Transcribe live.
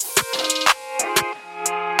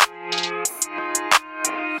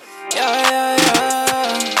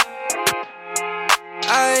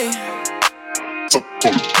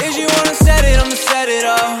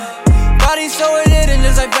so addicted,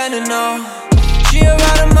 just like fentanyl. She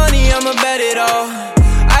about the money, I'ma bet it all.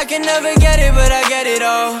 I can never get it, but I get it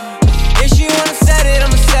all. If she wanna set it,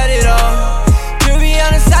 I'ma set it all. To be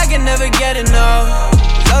honest, I can never get enough.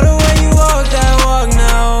 Love the way you walk that walk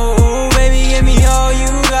now. Ooh, baby, give me all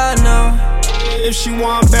you got now. If she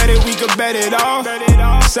want bet it, we could bet it all.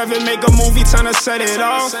 7, make a movie, time to set it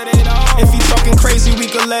off. If he talking crazy, we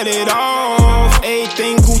could let it off.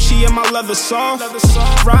 Everything Gucci in my leather soft.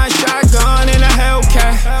 Riding shotgun in a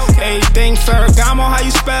Hellcat. Everything Ferragamo, how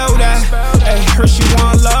you spell that? Ay, heard she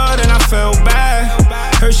want love, and I felt bad.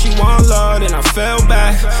 Heard she want love, and I felt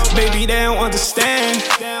bad. Baby, they don't understand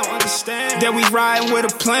that we riding with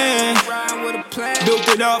a plan. Built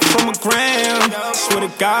it up from a gram. Swear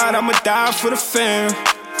to God, I'ma die for the fam.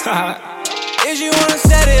 If she wanna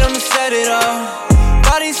set it, I'ma set it all.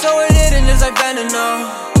 Body so addicted, just like fentanyl.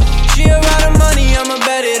 She about the money, I'ma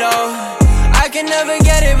bet it all. I can never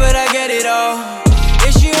get it, but I get it all.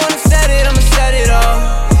 If she wanna set it, I'ma set it all.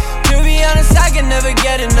 To be honest, I can never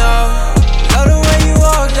get enough. Love the way you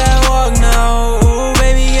walk that walk now. Ooh,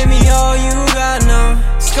 baby, give me all you got now.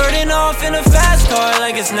 Skirting off in a fast car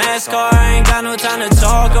like it's NASCAR. I ain't got no time to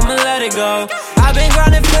talk, I'ma let it go. I've been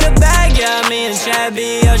grinding for the bag, yeah, me and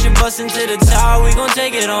Shabby. I should bust into the top, we gon'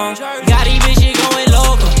 take it on. Got these bitches going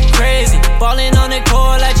local, crazy. Ballin' on the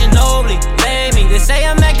court like Ginobili, baby. They say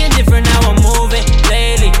I'm acting different, now I'm moving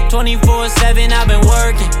lately. 24/7, I've been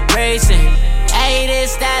working, racing. Hey,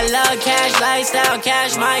 this, that, love, cash, lifestyle,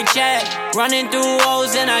 cash, my check. Running through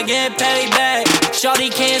O's and I get paid back. Shorty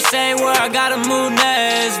can't say where I gotta move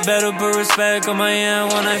next. Better put respect on my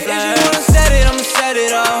hand when I flash. If you wanna set it, I'ma set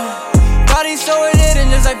it all. Body so addicted,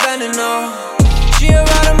 just like fentanyl. She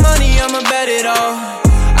about the money, I'ma bet it all.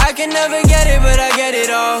 I can never get it, but I get it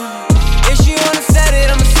all. If she wanna set it,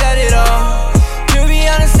 I'ma set it all. To be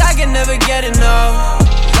honest, I can never get enough.